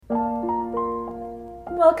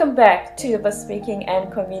Welcome back to the Speaking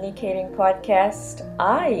and Communicating podcast.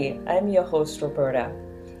 I am your host, Roberta.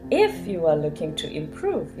 If you are looking to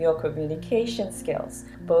improve your communication skills,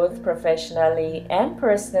 both professionally and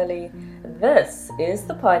personally, this is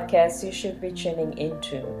the podcast you should be tuning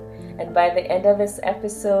into. And by the end of this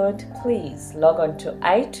episode, please log on to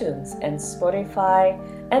iTunes and Spotify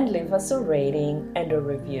and leave us a rating and a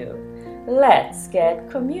review. Let's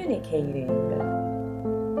get communicating.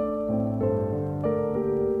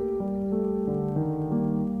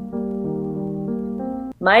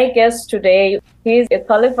 My guest today, he's a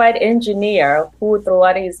qualified engineer who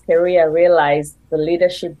throughout his career realized the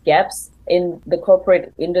leadership gaps in the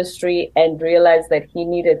corporate industry and realized that he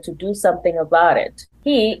needed to do something about it.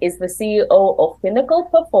 He is the CEO of Pinnacle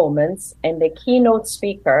Performance and a keynote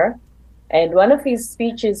speaker. And one of his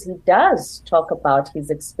speeches, he does talk about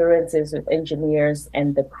his experiences with engineers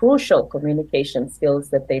and the crucial communication skills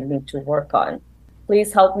that they need to work on.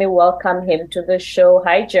 Please help me welcome him to the show.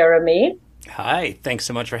 Hi, Jeremy. Hi, thanks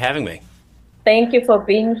so much for having me. Thank you for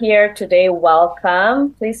being here today.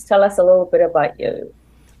 Welcome. Please tell us a little bit about you.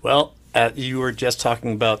 Well, you were just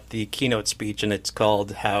talking about the keynote speech, and it's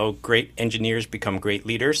called How Great Engineers Become Great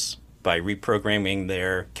Leaders by Reprogramming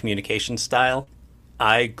Their Communication Style.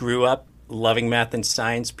 I grew up loving math and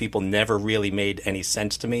science. People never really made any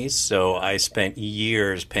sense to me, so I spent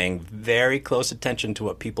years paying very close attention to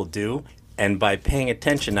what people do. And by paying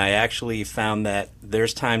attention, I actually found that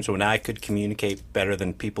there's times when I could communicate better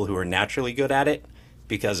than people who are naturally good at it,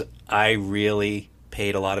 because I really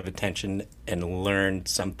paid a lot of attention and learned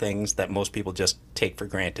some things that most people just take for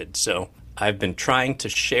granted. So I've been trying to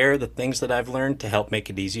share the things that I've learned to help make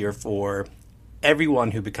it easier for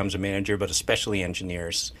everyone who becomes a manager, but especially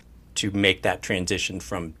engineers, to make that transition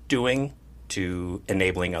from doing to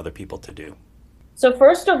enabling other people to do. So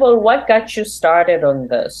first of all, what got you started on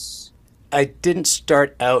this? I didn't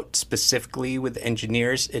start out specifically with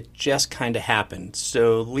engineers. It just kind of happened.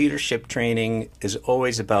 So leadership training is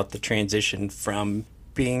always about the transition from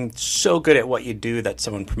being so good at what you do that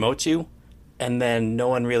someone promotes you, and then no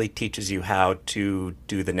one really teaches you how to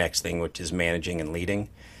do the next thing, which is managing and leading.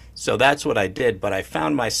 So that's what I did, but I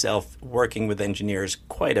found myself working with engineers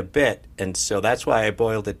quite a bit, and so that's why I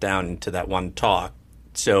boiled it down into that one talk.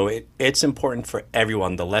 So it's important for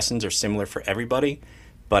everyone. The lessons are similar for everybody,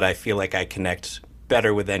 but I feel like I connect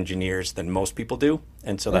better with engineers than most people do.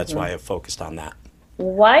 And so that's why I've focused on that.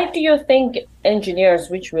 Why do you think engineers,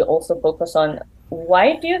 which we also focus on,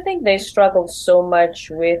 why do you think they struggle so much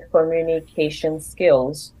with communication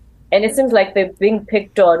skills? And it seems like they're being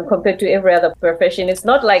picked on compared to every other profession. It's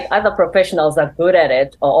not like other professionals are good at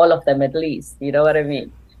it, or all of them at least, you know what I mean?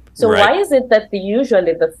 So Right. Why is it that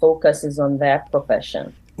usually the focus is on that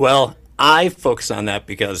profession? Well, I focus on that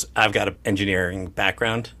because I've got an engineering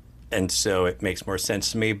background, and so it makes more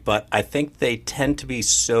sense to me. But I think they tend to be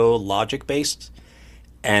so logic-based,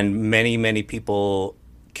 and many people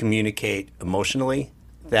communicate emotionally,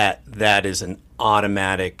 that is an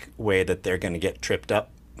automatic way that they're going to get tripped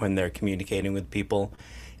up when they're communicating with people.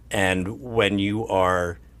 And when you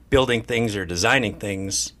are building things or designing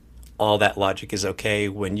things, all that logic is okay.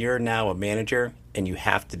 When you're now a manager and you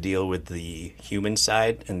have to deal with the human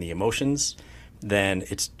side and the emotions, then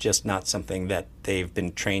it's just not something that they've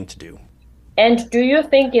been trained to do. And do you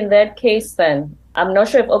think in that case then, I'm not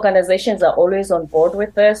sure if organizations are always on board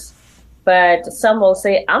with this, but some will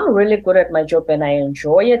say, I'm really good at my job and I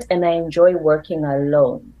enjoy it and I enjoy working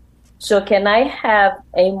alone. So can I have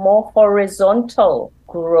a more horizontal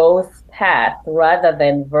growth path rather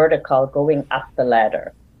than vertical going up the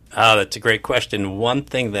ladder? Oh, that's a great question. One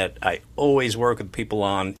thing that I always work with people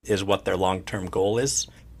on is what their long-term goal is.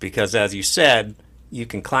 Because as you said, you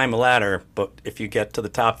can climb a ladder, but if you get to the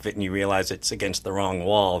top of it and you realize it's against the wrong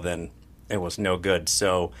wall, then it was no good.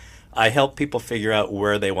 So I help people figure out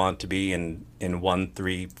where they want to be in 1,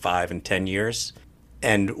 3, 5, and 10 years.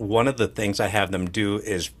 And one of the things I have them do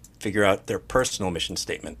is figure out their personal mission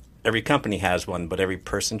statement. Every company has one, but every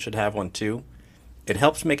person should have one too. It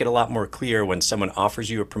helps make it a lot more clear when someone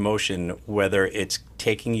offers you a promotion, whether it's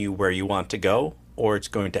taking you where you want to go or it's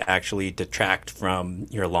going to actually detract from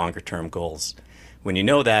your longer term goals. When you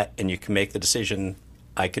know that and you can make the decision,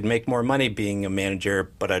 I could make more money being a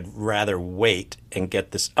manager, but I'd rather wait and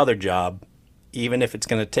get this other job, even if it's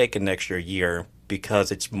going to take an extra year,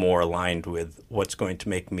 because it's more aligned with what's going to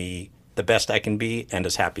make me the best I can be and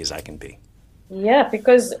as happy as I can be. Yeah,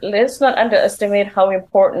 because let's not underestimate how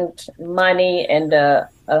important money and a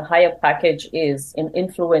higher package is in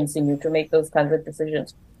influencing you to make those kinds of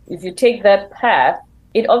decisions. If you take that path,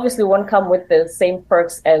 it obviously won't come with the same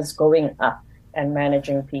perks as going up and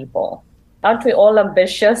managing people. Aren't we all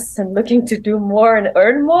ambitious and looking to do more and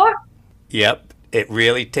earn more? Yep. It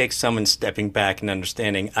really takes someone stepping back and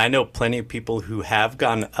understanding. I know plenty of people who have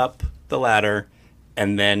gone up the ladder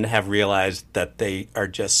and then have realized that they are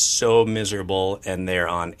just so miserable and they're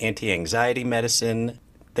on anti-anxiety medicine.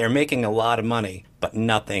 They're making a lot of money, but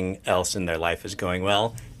nothing else in their life is going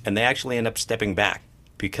well. And they actually end up stepping back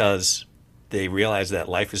because they realize that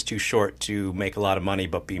life is too short to make a lot of money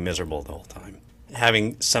but be miserable the whole time.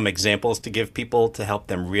 Having some examples to give people to help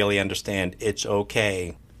them really understand it's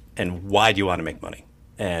okay and why do you want to make money?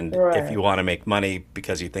 And if you want to make money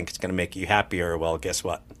because you think it's going to make you happier, well, guess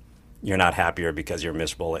what? You're not happier because you're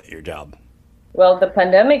miserable at your job. Well, the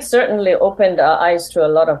pandemic certainly opened our eyes to a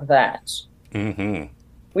lot of that. Mm-hmm.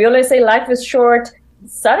 We always say life is short.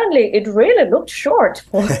 Suddenly, it really looked short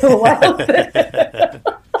for a while.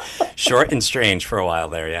 Short and strange for a while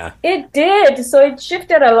there, yeah. It did. So it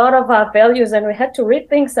shifted a lot of our values, and we had to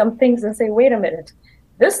rethink some things and say, wait a minute.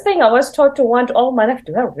 This thing I was taught to want all my life,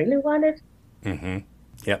 do I really want it? Mm-hmm.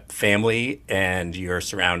 Yep. Family and your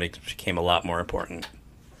surroundings became a lot more important.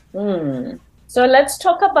 So let's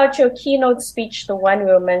talk about your keynote speech, the one we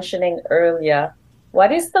were mentioning earlier.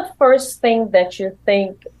 What is the first thing that you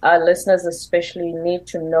think our listeners especially need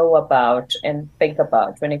to know about and think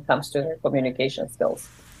about when it comes to their communication skills?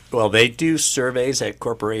 Well, they do surveys at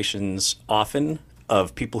corporations often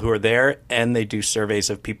of people who are there, and they do surveys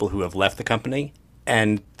of people who have left the company.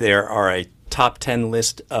 And there are a top 10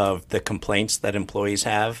 list of the complaints that employees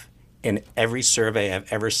have. In every survey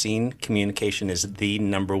I've ever seen, communication is the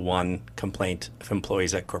number one complaint of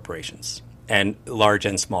employees at corporations and large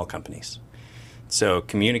and small companies. So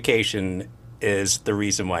communication is the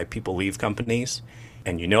reason why people leave companies.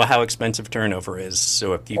 And you know how expensive turnover is.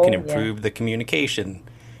 So if you can improve the communication,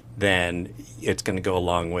 then it's going to go a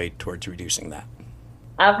long way towards reducing that.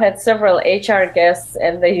 I've had several HR guests,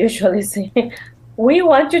 and they usually say, we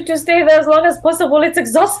want you to stay there as long as possible. It's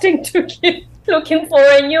exhausting to keep looking for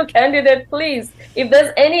a new candidate, please. If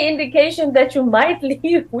there's any indication that you might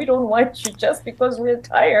leave, we don't want you just because we're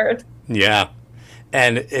tired. Yeah.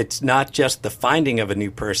 And it's not just the finding of a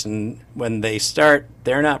new person. When they start,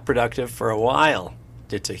 they're not productive for a while.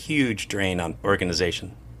 It's a huge drain on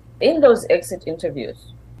organization. In those exit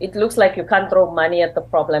interviews, it looks like you can't throw money at the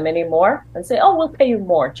problem anymore and say, oh, we'll pay you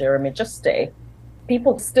more, Jeremy, just stay.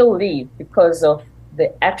 People still leave because of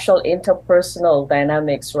the actual interpersonal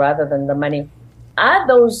dynamics rather than the money. Are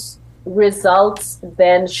those results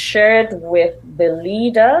then shared with the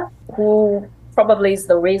leader who probably is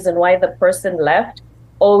the reason why the person left?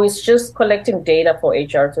 Or is just collecting data for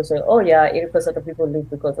HR to say, oh yeah, 80% of people leave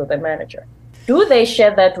because of their manager? Do they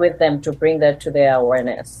share that with them to bring that to their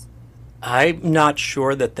awareness? I'm not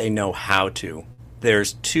sure that they know how to.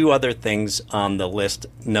 There's two other things on the list.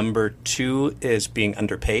 Number 2 is being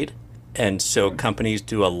underpaid. And so companies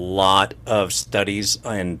do a lot of studies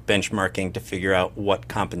and benchmarking to figure out what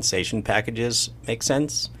compensation packages make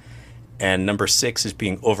sense. And number 6 is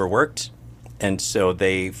being overworked. And so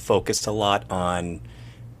they focused a lot on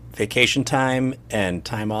vacation time and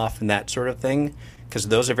time off and that sort of thing, because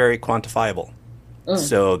those are very quantifiable.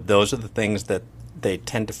 So those are the things that they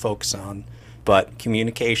tend to focus on. But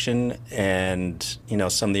communication and,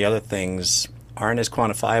 some of the other things aren't as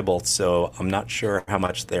quantifiable, so I'm not sure how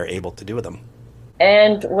much they're able to do with them.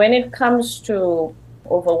 And when it comes to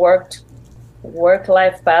overworked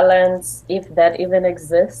work-life balance, if that even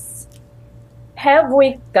exists, have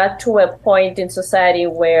we got to a point in society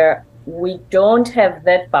where we don't have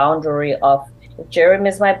that boundary of, if Jeremy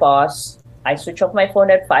is my boss, I switch off my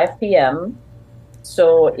phone at 5 p.m.,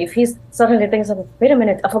 so if he suddenly thinks, wait a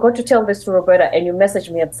minute, I forgot to tell this to Roberta, and you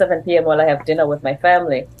message me at 7 p.m. while I have dinner with my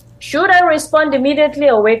family, should I respond immediately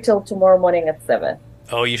or wait till tomorrow morning at 7?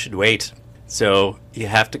 Oh, you should wait. So you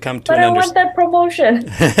have to come to but I want that promotion.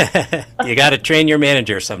 You got to train your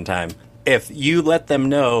manager sometime. If you let them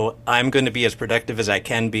know, I'm going to be as productive as I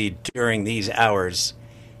can be during these hours,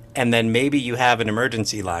 and then maybe you have an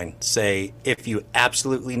emergency line. Say, if you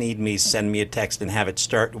absolutely need me, send me a text and have it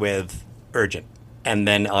start with urgent. And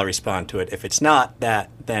then I'll respond to it. If it's not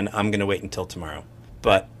that, then I'm going to wait until tomorrow.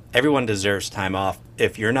 But everyone deserves time off.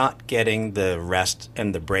 If you're not getting the rest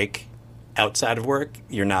and the break outside of work,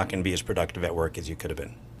 you're not going to be as productive at work as you could have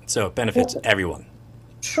been. So it benefits everyone.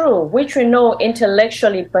 True, which we know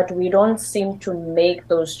intellectually, but we don't seem to make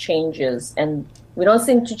those changes, and we don't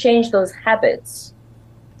seem to change those habits.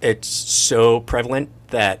 It's so prevalent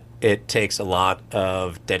that it takes a lot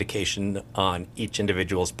of dedication on each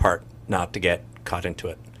individual's part not to get caught into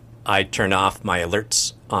it. I turn off my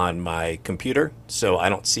alerts on my computer so I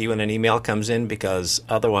don't see when an email comes in, because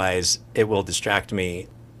otherwise it will distract me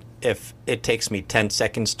if it takes me 10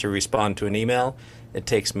 seconds to respond to an email, it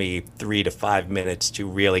takes me 3 to 5 minutes to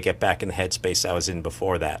really get back in the headspace I was in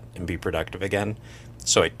before that and be productive again.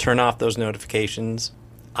 So I turn off those notifications.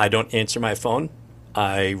 I don't answer my phone.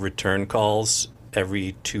 I return calls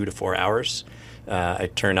every 2 to 4 hours. I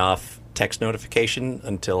turn off text notification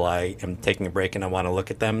until I am taking a break and I want to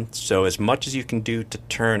look at them. So as much as you can do to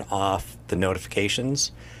turn off the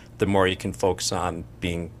notifications, the more you can focus on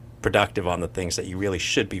being productive on the things that you really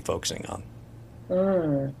should be focusing on.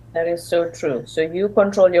 That is so true. So you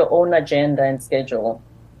control your own agenda and schedule.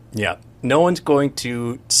 Yeah. No one's going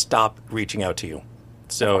to stop reaching out to you.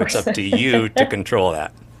 So it's up to you to control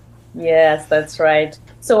that. Yes, that's right.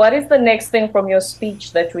 So what is the next thing from your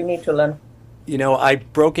speech that we need to learn? I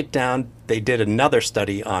broke it down. They did another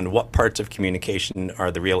study on what parts of communication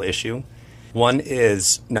are the real issue. One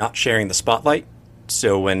is not sharing the spotlight.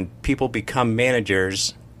 So when people become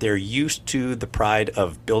managers, they're used to the pride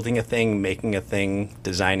of building a thing, making a thing,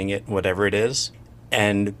 designing it, whatever it is.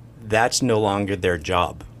 And that's no longer their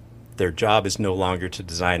job. Their job is no longer to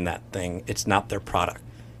design that thing. It's not their product.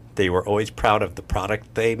 They were always proud of the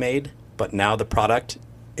product they made, but now the product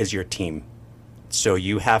is your team. So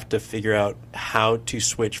you have to figure out how to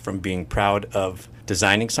switch from being proud of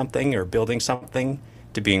designing something or building something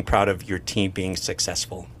to being proud of your team being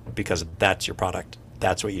successful, because that's your product.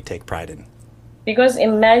 That's what you take pride in. Because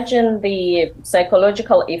imagine the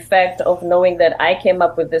psychological effect of knowing that I came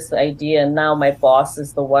up with this idea and now my boss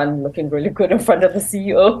is the one looking really good in front of the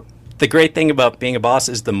CEO. The great thing about being a boss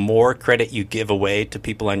is the more credit you give away to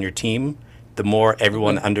people on your team, the more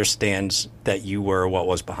everyone understands that you were what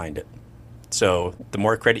was behind it. So the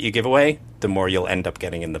more credit you give away, the more you'll end up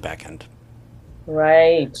getting in the back end.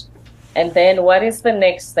 Right. And then what is the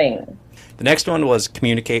next thing? The next one was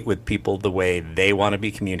communicate with people the way they want to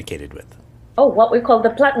be communicated with. Oh, what we call the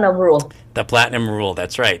platinum rule. The platinum rule,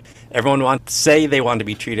 that's right. Everyone wants to say they want to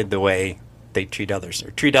be treated the way they treat others,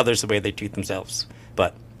 or treat others the way they treat themselves.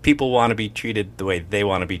 But people want to be treated the way they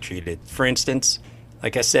want to be treated. For instance,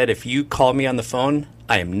 like I said, if you call me on the phone,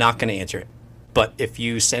 I am not going to answer it. But if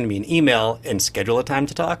you send me an email and schedule a time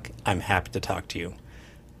to talk, I'm happy to talk to you.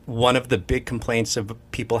 One of the big complaints of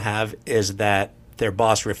people have is that their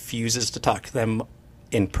boss refuses to talk to them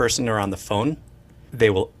in person or on the phone. They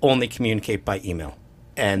will only communicate by email.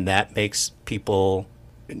 And that makes people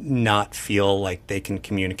not feel like they can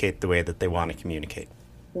communicate the way that they want to communicate.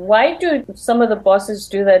 Why do some of the bosses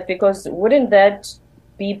do that? Because wouldn't that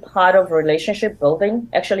be part of relationship building,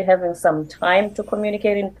 actually having some time to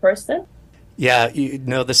communicate in person? Yeah, you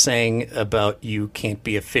know the saying about you can't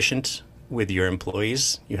be efficient with your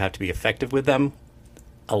employees. You have to be effective with them.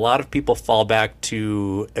 A lot of people fall back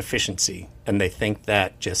to efficiency, and they think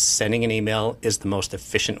that just sending an email is the most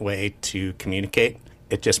efficient way to communicate.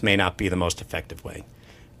 It just may not be the most effective way.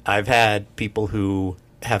 I've had people who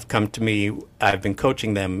have come to me, I've been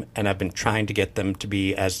coaching them, and I've been trying to get them to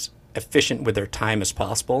be as efficient with their time as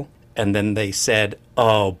possible. And then they said,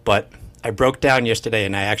 oh, but I broke down yesterday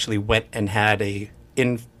and I actually went and had a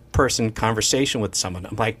in-person conversation with someone.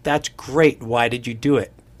 I'm like, that's great. Why did you do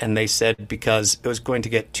it? And they said, because it was going to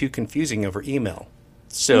get too confusing over email.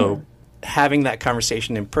 So having that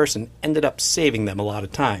conversation in person ended up saving them a lot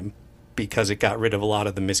of time because it got rid of a lot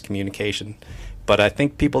of the miscommunication. But I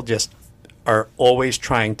think people just are always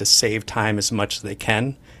trying to save time as much as they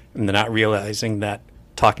can, and they're not realizing that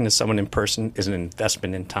talking to someone in person is an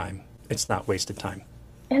investment in time. It's not wasted time.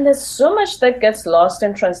 And there's so much that gets lost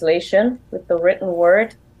in translation with the written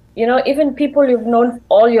word. You know, even people you've known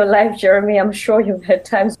all your life, Jeremy, I'm sure you've had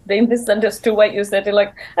times they misunderstood what you said. They're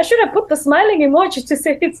like, I should have put the smiling emoji to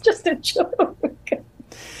say it's just a joke.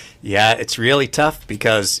 Yeah, it's really tough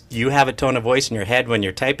because you have a tone of voice in your head when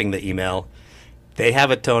you're typing the email. They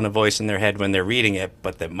have a tone of voice in their head when they're reading it,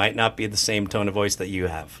 but that might not be the same tone of voice that you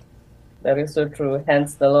have. That is so true,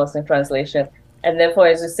 hence the loss in translation. And therefore,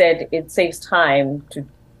 as you said, it saves time to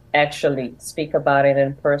actually speak about it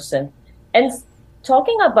in person. And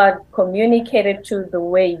talking about communicated to the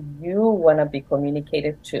way you want to be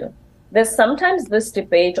communicated to, there's sometimes this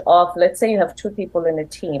debate of, let's say you have two people in a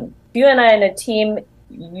team. You and I in a team,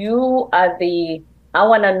 you are the, I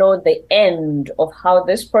want to know the end of how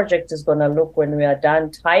this project is going to look when we are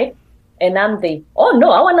done type. And I'm the, oh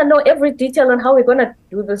no, I want to know every detail on how we're going to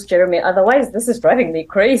do this, Jeremy. Otherwise, this is driving me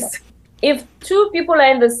crazy. If two people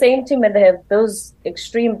are in the same team and they have those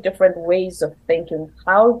extreme different ways of thinking,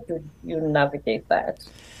 how do you navigate that?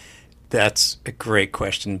 That's a great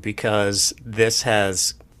question because this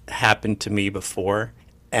has happened to me before.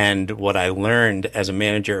 And what I learned as a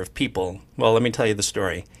manager of people, well, let me tell you the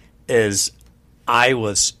story, is I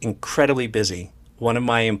was incredibly busy one of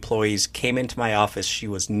my employees came into my office. She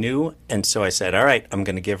was new. And so I said, all right, I'm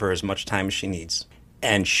going to give her as much time as she needs.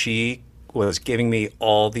 And she was giving me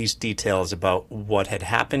all these details about what had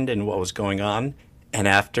happened and what was going on. And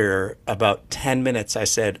after about 10 minutes, I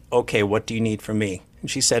said, okay, what do you need from me?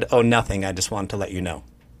 And she said, oh, nothing. I just wanted to let you know.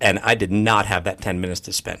 And I did not have that 10 minutes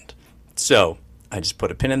to spend. So I just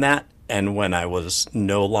put a pin in that. And when I was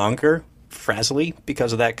no longer frazzly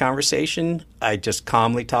because of that conversation, I just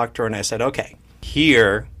calmly talked to her and I said, okay,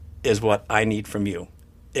 here is what I need from you.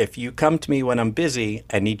 If you come to me when I'm busy,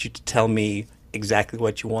 I need you to tell me exactly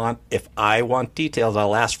what you want. If I want details,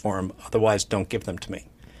 I'll ask for them. Otherwise, don't give them to me.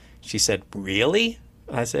 She said, really?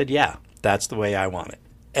 I said, yeah, that's the way I want it.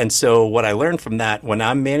 And so what I learned from that, when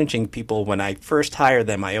I'm managing people, when I first hire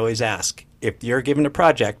them, I always ask, if you're given a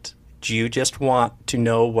project, do you just want to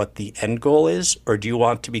know what the end goal is, or do you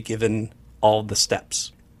want to be given all the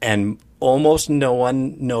steps? And almost no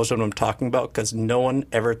one knows what I'm talking about because no one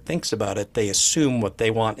ever thinks about it. They assume what they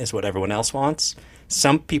want is what everyone else wants.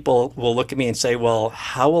 Some people will look at me and say, well,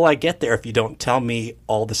 how will I get there if you don't tell me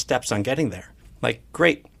all the steps on getting there? Like,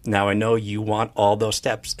 great. Now I know you want all those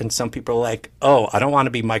steps. And some people are like, oh, I don't want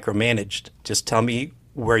to be micromanaged. Just tell me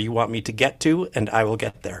where you want me to get to and I will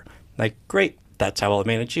get there. Like, great. That's how I'll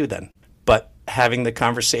manage you then. But having the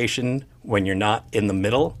conversation when you're not in the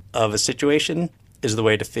middle of a situation is the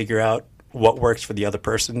way to figure out what works for the other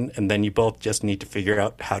person. And then you both just need to figure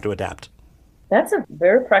out how to adapt. That's a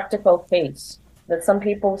very practical case that some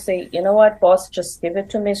people say, you know what, boss, just give it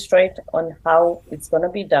to me straight on how it's going to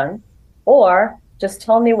be done. Or just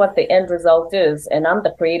tell me what the end result is. And I'm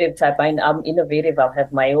the creative type. I'm innovative. I'll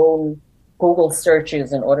have my own Google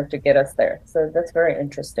searches in order to get us there. So that's very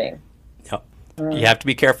interesting. Yep. You have to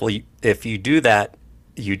be careful. If you do that,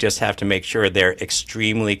 you just have to make sure they're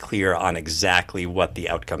extremely clear on exactly what the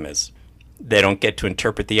outcome is. They don't get to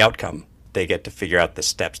interpret the outcome. They get to figure out the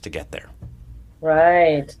steps to get there.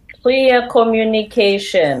 Right. Clear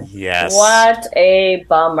communication. Yes. What a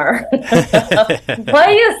bummer.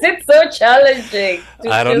 Why is it so challenging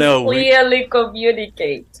I don't know. Clearly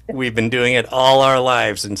communicate? We've been doing it all our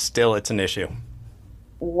lives and still it's an issue.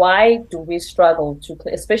 Why do we struggle to,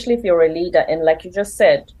 especially if you're a leader, and like you just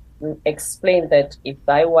said, explain that if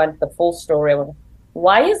I want the full story,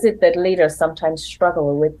 why is it that leaders sometimes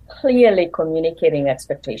struggle with clearly communicating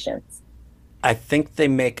expectations? I think they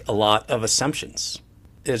make a lot of assumptions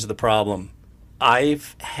is the problem.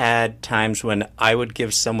 I've had times when I would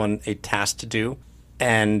give someone a task to do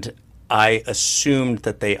and I assumed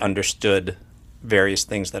that they understood various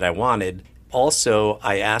things that I wanted. Also,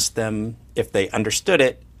 I asked them if they understood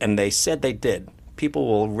it and they said they did. People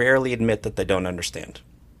will rarely admit that they don't understand.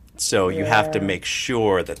 So you have to make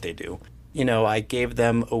sure that they do. You know, I gave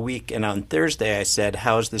them a week and on Thursday I said,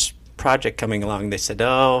 how's this project coming along? They said,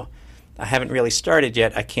 oh, I haven't really started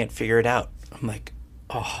yet. I can't figure it out. I'm like,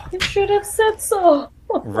 oh. You should have said so.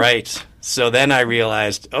 Right. So then I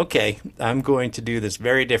realized, okay, I'm going to do this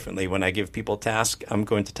very differently. When I give people tasks, I'm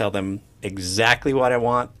going to tell them exactly what I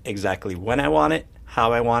want, exactly when I want it,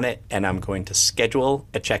 how I want it, and I'm going to schedule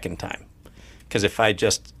a check-in time. Because if I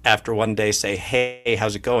just, after one day, say, hey,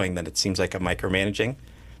 how's it going, then it seems like I'm micromanaging.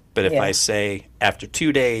 But if I say, after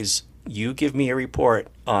 2 days, you give me a report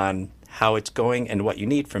on how it's going and what you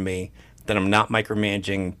need from me, then I'm not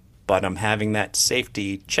micromanaging, but I'm having that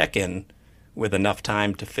safety check-in with enough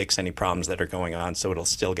time to fix any problems that are going on so it'll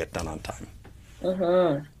still get done on time.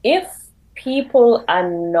 Mm-hmm. If people are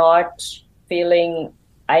not feeling,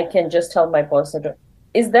 I can just tell my boss,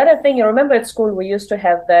 is that a thing? You remember at school we used to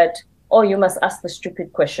have that, oh, you must ask the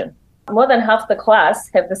stupid question. More than half the class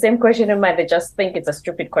have the same question in mind. They just think it's a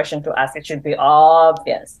stupid question to ask. It should be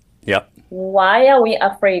obvious. Yep. Why are we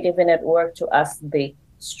afraid even at work to ask the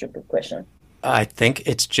stupid question? I think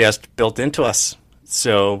it's just built into us.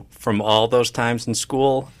 So from all those times in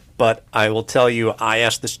school, but I will tell you, I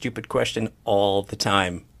ask the stupid question all the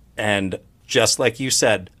time. And just like you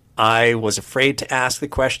said, I was afraid to ask the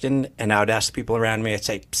question, and I would ask the people around me, I'd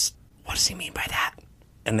say, psst, what does he mean by that?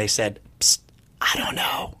 And they said, psst, I don't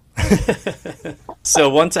know. So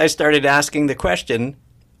once I started asking the question,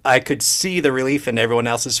 I could see the relief in everyone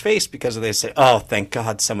else's face because they say, oh, thank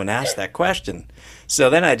God someone asked that question. So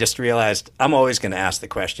then I just realized I'm always going to ask the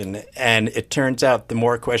question. And it turns out the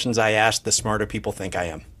more questions I ask, the smarter people think I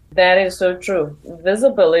am. That is so true.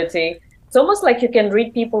 Visibility. It's almost like you can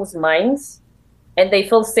read people's minds and they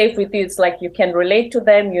feel safe with you. It's like you can relate to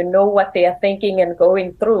them. You know what they are thinking and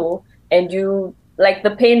going through. And you like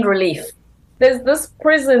the pain relief. There's this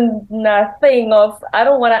prisoner thing of, I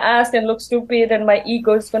don't want to ask and look stupid and my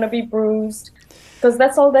ego is going to be bruised. Because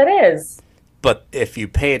that's all that is. But if you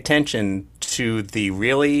pay attention to the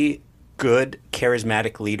really good,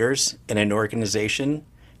 charismatic leaders in an organization,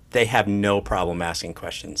 they have no problem asking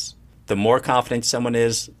questions. The more confident someone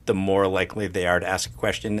is, the more likely they are to ask a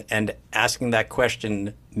question. And asking that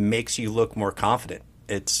question makes you look more confident.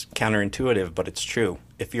 It's counterintuitive, but it's true.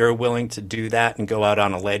 If you're willing to do that and go out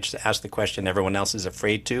on a ledge to ask the question everyone else is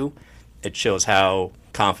afraid to, it shows how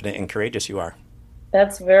confident and courageous you are.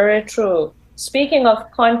 That's very true. Speaking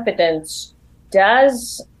of confidence,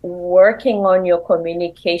 does working on your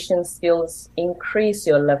communication skills increase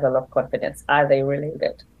your level of confidence? Are they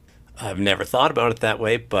related? I've never thought about it that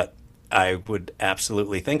way, but I would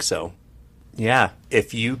absolutely think so. Yeah,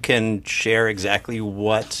 if you can share exactly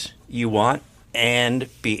what you want and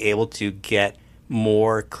be able to get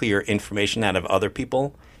more clear information out of other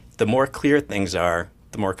people, the more clear things are,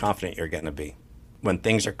 the more confident you're going to be. When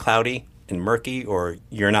things are cloudy and murky, or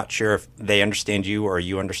you're not sure if they understand you or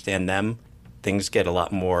you understand them, things get a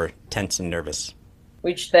lot more tense and nervous.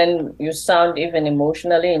 Which then you sound even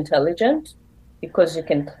emotionally intelligent because you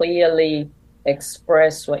can clearly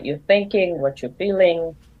express what you're thinking, what you're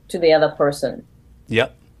feeling to the other person.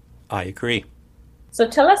 Yep, I agree. So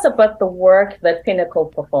tell us about the work that Pinnacle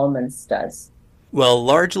Performance does. Well,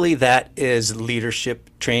 largely that is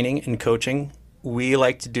leadership training and coaching. We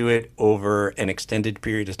like to do it over an extended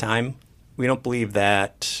period of time. We don't believe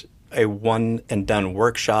that a one and done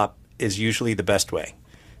workshop is usually the best way,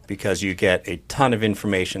 because you get a ton of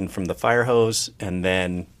information from the fire hose, and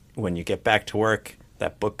then when you get back to work,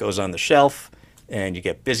 that book goes on the shelf and you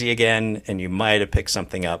get busy again and you might have picked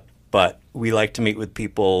something up. But we like to meet with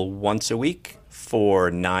people once a week for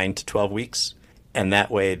 9 to 12 weeks. And that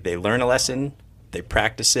way they learn a lesson, they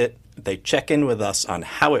practice it, they check in with us on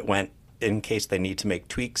how it went in case they need to make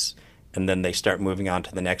tweaks, and then they start moving on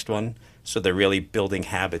to the next one. So they're really building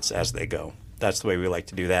habits as they go. That's the way we like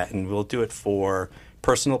to do that. And we'll do it for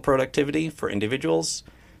personal productivity for individuals,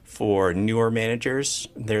 for newer managers,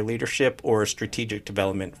 their leadership, or strategic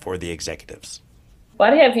development for the executives.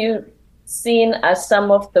 What have you seen as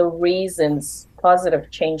some of the reasons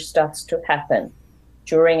positive change starts to happen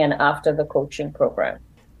during and after the coaching program?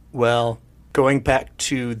 Well, going back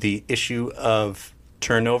to the issue of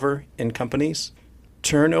turnover in companies,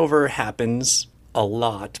 turnover happens a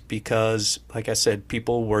lot because, like I said,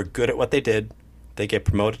 people were good at what they did. They get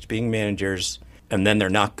promoted to being managers, and then they're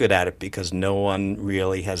not good at it because no one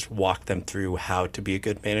really has walked them through how to be a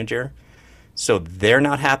good manager. So they're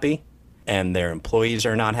not happy, and their employees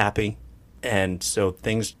are not happy. And so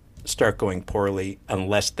things start going poorly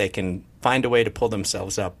unless they can find a way to pull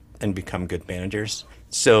themselves up and become good managers.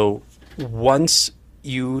 So once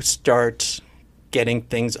you start getting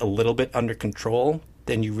things a little bit under control,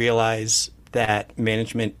 then you realize that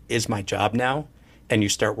management is my job now, and you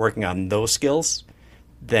start working on those skills,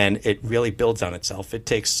 then it really builds on itself. It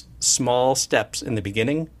takes small steps in the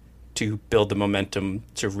beginning to build the momentum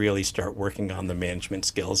to really start working on the management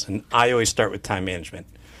skills. And I always start with time management.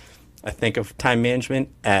 I think of time management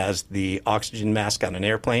as the oxygen mask on an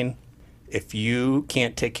airplane. If you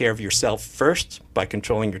can't take care of yourself first by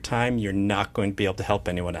controlling your time, you're not going to be able to help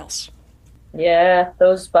anyone else. Yeah,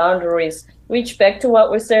 those boundaries. Which back to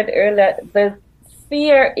what we said earlier, the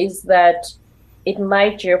fear is that it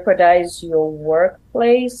might jeopardize your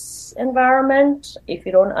workplace environment if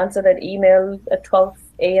you don't answer that email at 12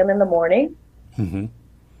 a.m. in the morning. Mm-hmm.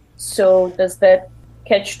 So does that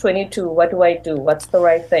catch-22? What do I do? What's the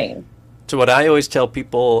right thing? So what I always tell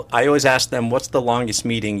people, I always ask them, what's the longest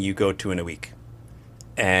meeting you go to in a week?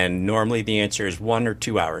 And normally the answer is 1 or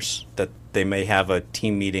 2 hours. That they may have a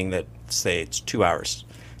team meeting that say it's 2 hours.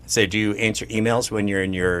 I say, do you answer emails when you're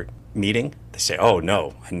in your meeting? They say, oh,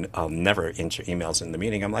 no, and I'll never answer emails in the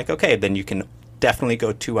meeting. I'm like, okay, then you can definitely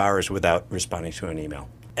go 2 hours without responding to an email.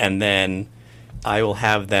 And then I will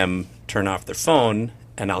have them turn off their phone,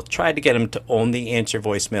 and I'll try to get them to only answer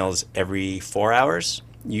voicemails every 4 hours.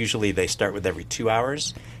 Usually they start with every 2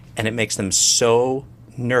 hours, and it makes them so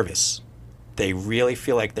nervous. They really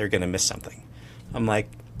feel like they're going to miss something. I'm like,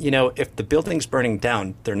 if the building's burning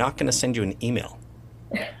down, they're not going to send you an email.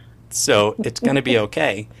 So it's going to be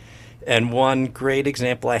okay. And one great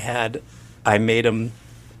example I had, I made him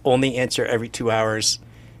only answer every 2 hours.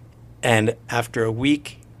 And after a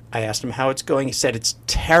week, I asked him how it's going. He said, it's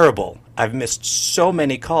terrible. I've missed so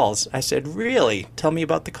many calls. I said, really? Tell me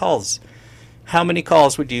about the calls. How many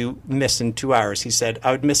calls would you miss in 2 hours? He said,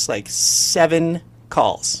 I would miss like 7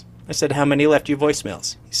 calls. I said, how many left you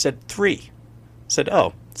voicemails? He said, 3. I said,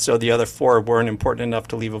 oh, so the other 4 weren't important enough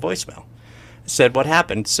to leave a voicemail. I said, what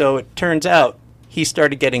happened? So it turns out he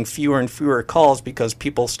started getting fewer and fewer calls because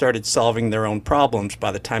people started solving their own problems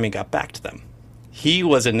by the time he got back to them. He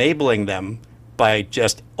was enabling them by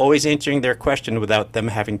just always answering their question without them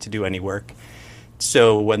having to do any work.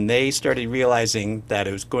 So when they started realizing that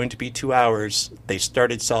it was going to be 2 hours, they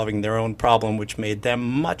started solving their own problem, which made them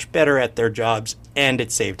much better at their jobs, and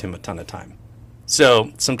it saved him a ton of time.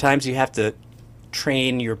 So sometimes you have to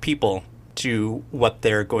train your people to what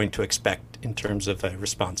they're going to expect in terms of a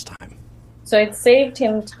response time. So it saved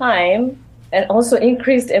him time and also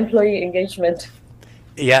increased employee engagement.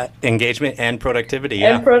 Yeah, engagement and productivity.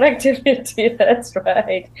 Yeah. And productivity, that's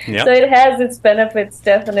right. Yep. So it has its benefits,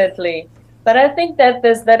 definitely. But I think that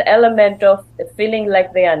there's that element of feeling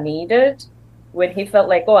like they are needed. When he felt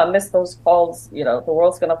like, oh, I missed those calls, the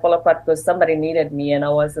world's going to fall apart because somebody needed me and I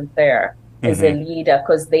wasn't there as a leader,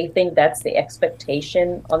 because they think that's the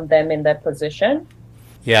expectation on them in that position.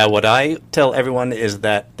 Yeah, what I tell everyone is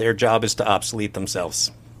that their job is to obsolete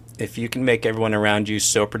themselves. If you can make everyone around you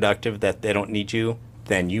so productive that they don't need you,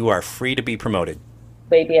 then you are free to be promoted.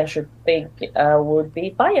 Maybe I should think I would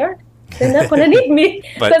be fired. They're not going to need me.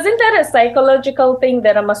 But isn't that a psychological thing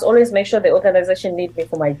that I must always make sure the organization needs me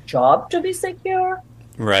for my job to be secure?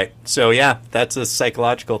 Right. So, yeah, that's a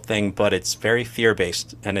psychological thing, but it's very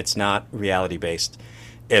fear-based and it's not reality-based.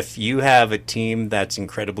 If you have a team that's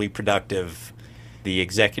incredibly productive, the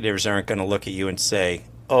executives aren't going to look at you and say,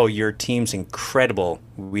 oh, your team's incredible,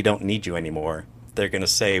 we don't need you anymore. They're going to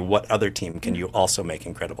say, what other team can you also make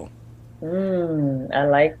incredible? I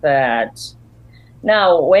like that.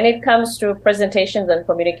 Now, when it comes to presentations and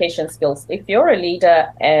communication skills, if you're a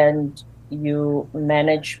leader and you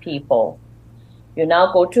manage people, you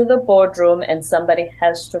now go to the boardroom and somebody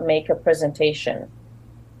has to make a presentation.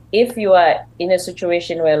 If you are in a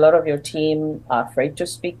situation where a lot of your team are afraid to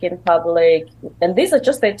speak in public, and these are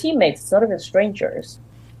just their teammates, it's not even strangers,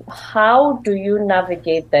 how do you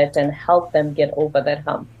navigate that and help them get over that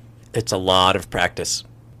hump? It's a lot of practice.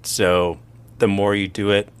 So the more you do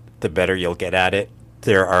it, the better you'll get at it.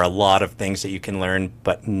 There are a lot of things that you can learn,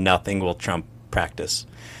 but nothing will trump practice.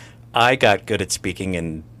 I got good at speaking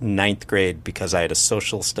in 9th grade because I had a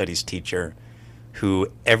social studies teacher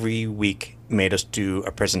who every week made us do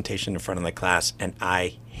a presentation in front of the class, and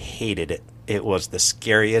I hated it. It was the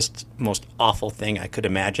scariest, most awful thing I could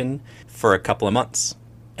imagine for a couple of months.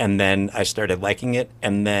 And then I started liking it,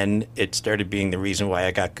 and then it started being the reason why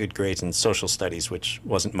I got good grades in social studies, which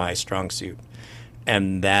wasn't my strong suit.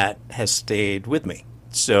 And that has stayed with me.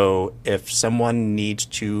 So if someone needs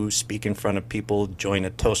to speak in front of people, join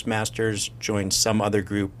a Toastmasters, join some other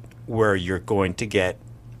group where you're going to get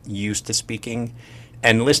used to speaking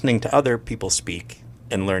and listening to other people speak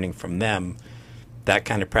and learning from them, that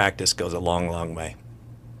kind of practice goes a long, long way.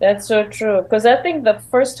 That's so true. Because I think the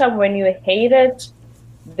first time when you hate it,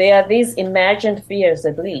 there are these imagined fears,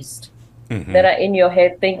 at least, that are in your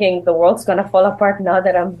head thinking the world's going to fall apart now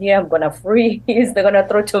that I'm here. I'm going to freeze. They're going to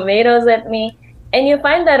throw tomatoes at me. And you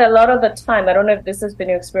find that a lot of the time, I don't know if this has been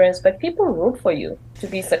your experience, but people root for you to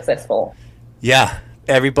be successful. Yeah.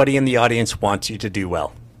 Everybody in the audience wants you to do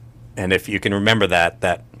well. And if you can remember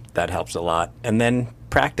that helps a lot. And then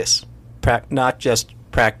practice. Not just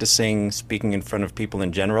practicing speaking in front of people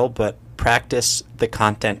in general, but practice the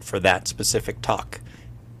content for that specific talk.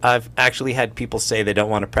 I've actually had people say they don't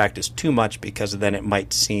want to practice too much because then it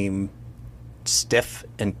might seem stiff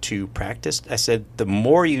and too practiced. I said, the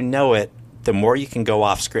more you know it, the more you can go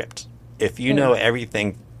off script. If you know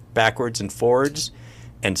everything backwards and forwards,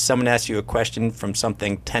 and someone asks you a question from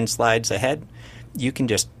something 10 slides ahead, you can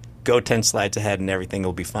just go 10 slides ahead and everything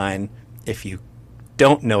will be fine. If you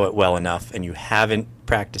don't know it well enough and you haven't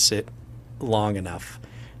practiced it long enough,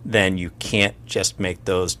 then you can't just make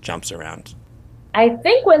those jumps around. I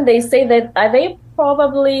think when they say that, are they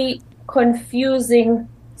probably confusing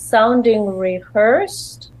sounding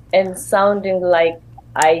rehearsed and sounding like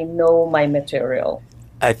I know my material?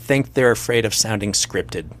 I think they're afraid of sounding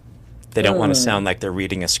scripted. They don't want to sound like they're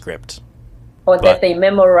reading a script. Or that they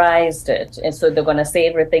memorized it, and so they're going to say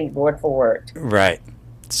everything word for word. Right.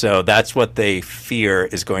 So that's what they fear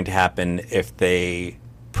is going to happen if they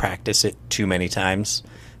practice it too many times.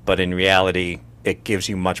 But in reality, it gives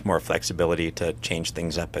you much more flexibility to change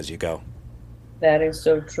things up as you go. That is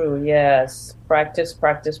so true, yes. Practice,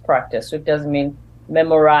 practice, practice. It doesn't mean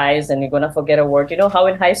memorize and you're going to forget a word. You know how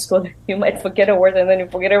in high school you might forget a word and then you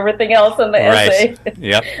forget everything else in the essay?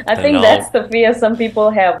 Yep. I think that's the fear some people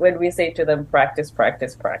have when we say to them, practice,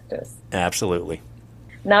 practice, practice. Absolutely.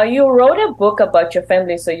 Now, you wrote a book about your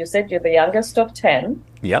family, so you said you're the youngest of 10.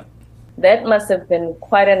 Yep. That must have been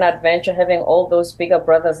quite an adventure, having all those bigger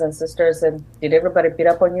brothers and sisters. And did everybody beat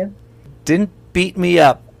up on you? Didn't beat me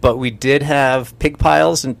up, But we did have pig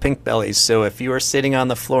piles and pink bellies. So if you were sitting on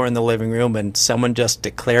the floor in the living room and someone just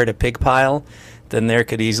declared a pig pile, then there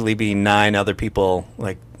could easily be 9 other people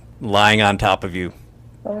like lying on top of you.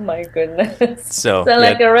 Oh my goodness. So Sound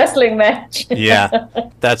like a wrestling match. yeah,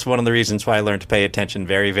 that's one of the reasons why I learned to pay attention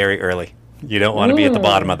very, very early. You don't want to be at the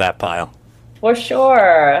bottom of that pile. For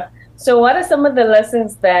sure. So what are some of the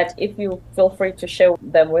lessons that, if you feel free to share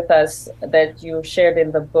them with us, that you shared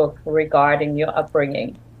in the book regarding your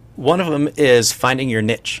upbringing? One of them is finding your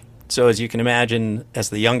niche. So as you can imagine, as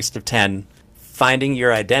the youngest of 10, finding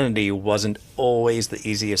your identity wasn't always the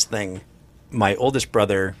easiest thing. My oldest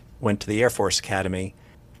brother went to the Air Force Academy.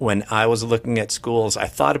 When I was looking at schools, I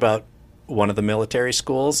thought about one of the military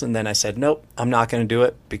schools, and then I said, nope, I'm not going to do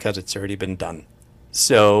it because it's already been done.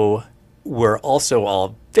 So we're also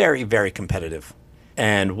all very, very competitive.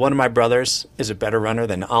 And one of my brothers is a better runner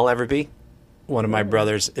than I'll ever be. One of my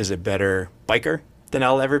brothers is a better biker than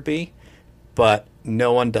I'll ever be. But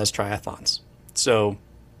no one does triathlons. So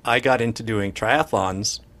I got into doing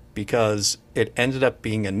triathlons because it ended up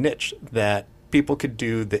being a niche that people could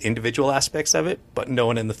do the individual aspects of it, but no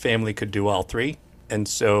one in the family could do all 3. And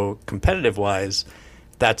so competitive-wise,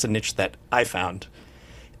 that's a niche that I found.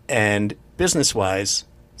 And business-wise,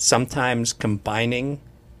 sometimes combining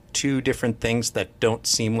 2 different things that don't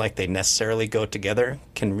seem like they necessarily go together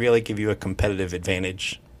can really give you a competitive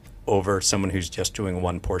advantage over someone who's just doing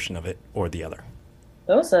one portion of it or the other.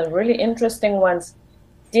 Those are really interesting ones.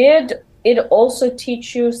 Did it also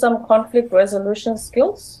teach you some conflict resolution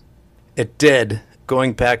skills? It did.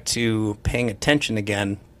 Going back to paying attention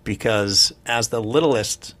again, because as the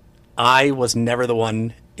littlest, I was never the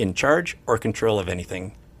one in charge or control of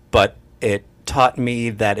anything. But it taught me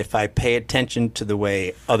that if I pay attention to the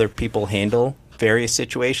way other people handle various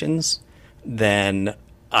situations, then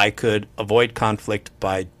I could avoid conflict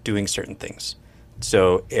by doing certain things.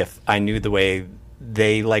 So if I knew the way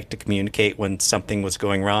they like to communicate when something was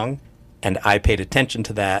going wrong, and I paid attention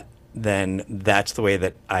to that, then that's the way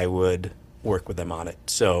that I would work with them on it.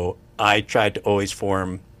 So I tried to always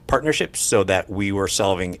form partnerships so that we were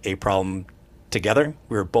solving a problem together.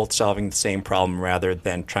 We were both solving the same problem rather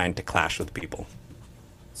than trying to clash with people.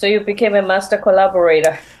 So you became a master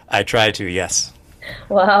collaborator. I tried to, yes.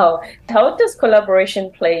 Wow. How does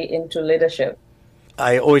collaboration play into leadership?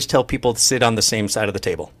 I always tell people to sit on the same side of the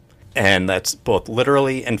table. And that's both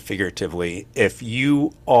literally and figuratively. If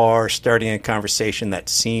you are starting a conversation that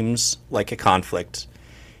seems like a conflict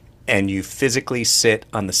and you physically sit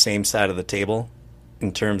on the same side of the table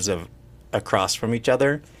in terms of across from each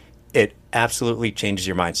other, it absolutely changes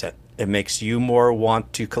your mindset. It makes you more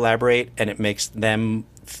want to collaborate, and it makes them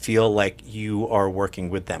feel like you are working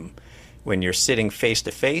with them. When you're sitting face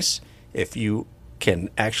to face, if you can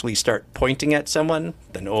actually start pointing at someone,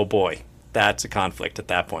 then oh boy, that's a conflict at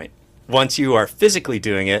that point. Once you are physically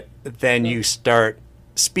doing it, then you start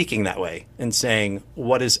speaking that way and saying,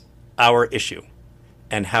 what is our issue?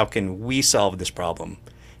 And how can we solve this problem?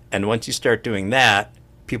 And once you start doing that,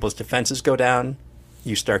 people's defenses go down.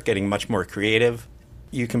 You start getting much more creative.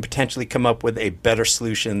 You can potentially come up with a better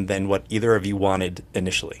solution than what either of you wanted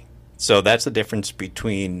initially. So that's the difference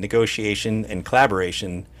between negotiation and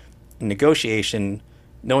collaboration. In negotiation,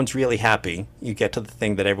 no one's really happy. You get to the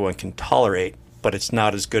thing that everyone can tolerate, but it's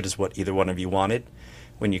not as good as what either one of you wanted.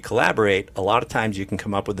 When you collaborate, a lot of times you can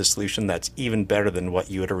come up with a solution that's even better than what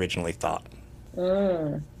you had originally thought.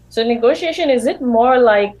 So negotiation, is it more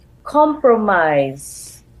like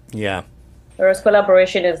compromise? Yeah. Whereas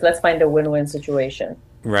collaboration is, let's find a win-win situation.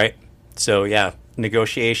 Right. So yeah,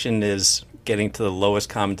 negotiation is getting to the lowest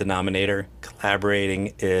common denominator.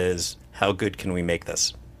 Collaborating is how good can we make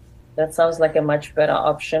this? That sounds like a much better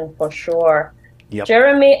option for sure. Yep.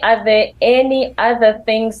 Jeremy, are there any other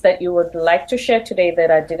things that you would like to share today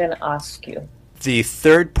that I didn't ask you? The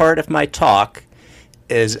third part of my talk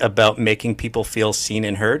is about making people feel seen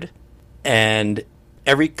and heard. And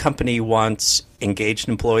every company wants engaged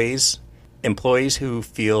employees. Employees who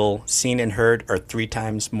feel seen and heard are 3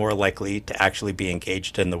 times more likely to actually be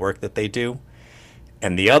engaged in the work that they do.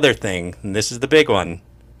 And the other thing, and this is the big one,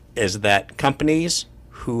 is that companies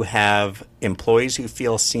who have employees who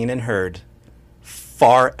feel seen and heard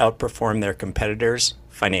far outperform their competitors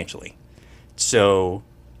financially. So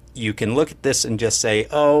you can look at this and just say,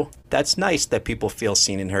 oh, that's nice that people feel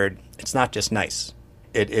seen and heard. It's not just nice.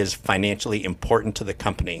 It is financially important to the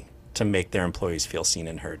company to make their employees feel seen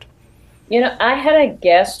and heard. You know, I had a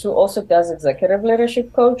guest who also does executive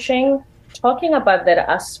leadership coaching, talking about that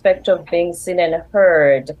aspect of being seen and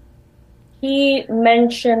heard. He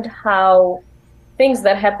mentioned how things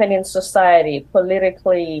that happen in society,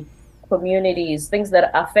 politically, communities, things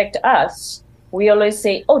that affect us, we always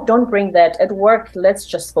say, oh, don't bring that at work. Let's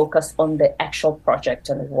just focus on the actual project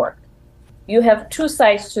and work. You have two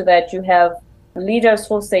sides to that. You have leaders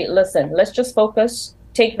who say, listen, let's just focus,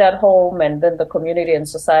 take that home, and then the community and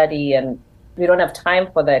society, and we don't have time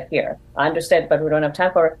for that here. I understand, but we don't have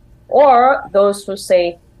time for it. Or those who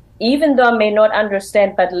say, even though I may not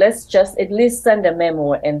understand, but let's just at least send a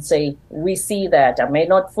memo and say, we see that. I may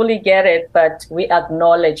not fully get it, but we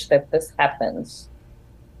acknowledge that this happens.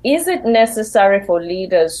 Is it necessary for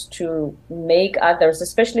leaders to make others,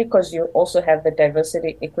 especially because you also have the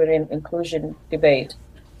diversity, equity, and inclusion debate?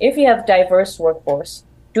 If you have diverse workforce,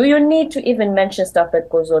 do you need to even mention stuff that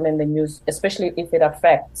goes on in the news, especially if it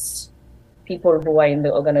affects people who are in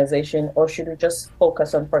the organization, or should you just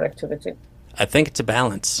focus on productivity? I think it's a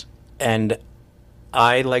balance. And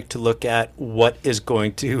I like to look at what is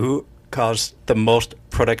going to cause the most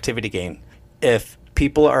productivity gain. If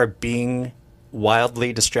people are being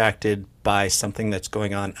wildly distracted by something that's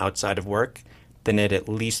going on outside of work, then it at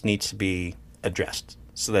least needs to be addressed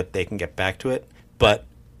so that they can get back to it. But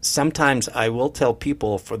sometimes I will tell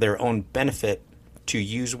people for their own benefit to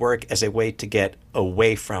use work as a way to get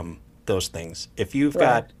away from those things. If you've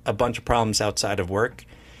got a bunch of problems outside of work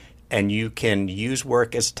and you can use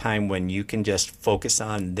work as a time when you can just focus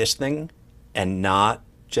on this thing and not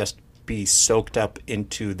just be soaked up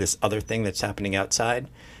into this other thing that's happening outside,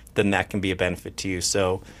 then that can be a benefit to you.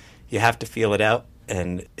 So you have to feel it out,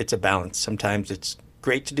 and it's a balance. Sometimes it's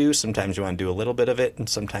great to do, sometimes you want to do a little bit of it, and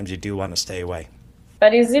sometimes you do want to stay away.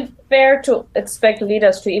 But is it fair to expect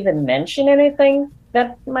leaders to even mention anything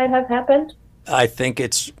that might have happened? I think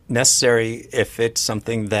it's necessary if it's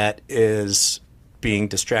something that is being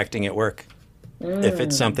distracting at work. If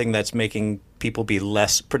it's something that's making people be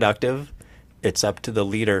less productive, it's up to the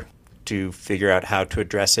leader to figure out how to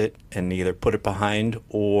address it and either put it behind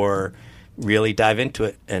or really dive into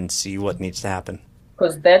it and see what needs to happen.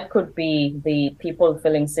 Because that could be the people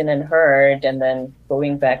feeling seen and heard and then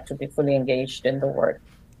going back to be fully engaged in the work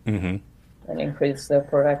and increase their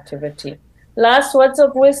productivity. Last words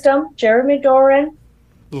of wisdom, Jeremy Doran?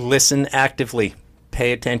 Listen actively.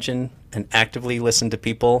 Pay attention and actively listen to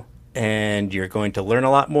people, and you're going to learn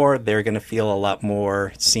a lot more. They're going to feel a lot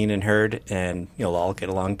more seen and heard, and you'll all get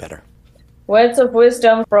along better. Words of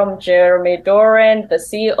wisdom from Jeremy Doran, the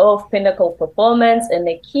CEO of Pinnacle Performance and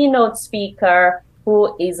a keynote speaker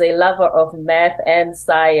who is a lover of math and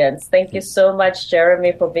science. Thank you so much,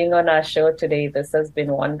 Jeremy, for being on our show today. This has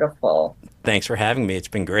been wonderful. Thanks for having me. It's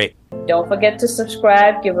been great. Don't forget to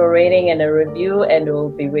subscribe, give a rating and a review, and we'll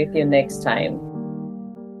be with you next time.